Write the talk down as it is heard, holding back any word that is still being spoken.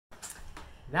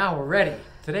Now we're ready.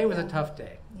 Today was a Yeah. tough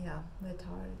day. Yeah, we're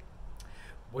tired.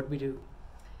 What did we do?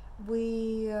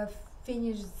 We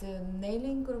finished the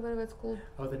nailing, or whatever it's called,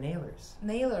 Oh, the nailers.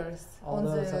 nailers All on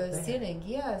those up the there. ceiling.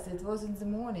 Yes, it was in the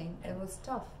morning. It And- was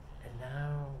tough. And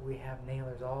now we have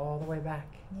nailers all the way back.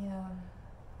 Yeah,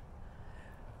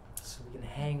 So we can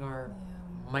hang our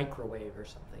yeah, microwave or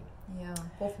something. yeah.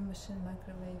 Coffee machine,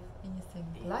 microwave, anything.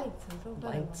 Yeah. Lights as well.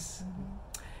 whatever. Lights.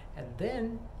 Mhm. And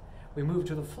then we moved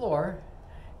to the floor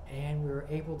and we were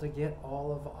able to get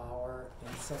all of our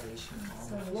insulation on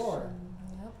the floor. Insulation,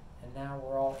 Yep. And now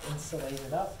we're all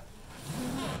insulated up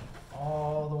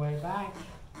all the way back.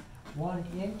 1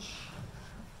 inch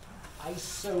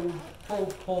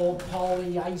isopropyl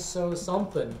polyiso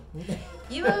something.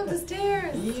 Even on the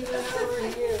stairs. Even over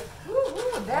here.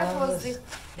 Woo-hoo, that That was was- the.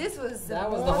 This was the that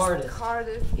was most the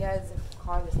hardest. Yeah, it's the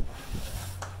hardest.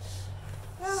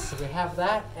 So we have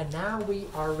that, and now we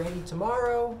are ready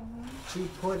tomorrow to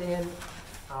put in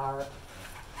our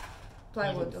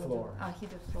Plywood heated over- floor.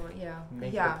 Heated floor. Yeah.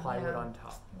 Make yeah, the plywood yeah. on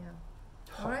top.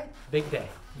 Yeah. All right. Big day.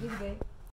 Big day.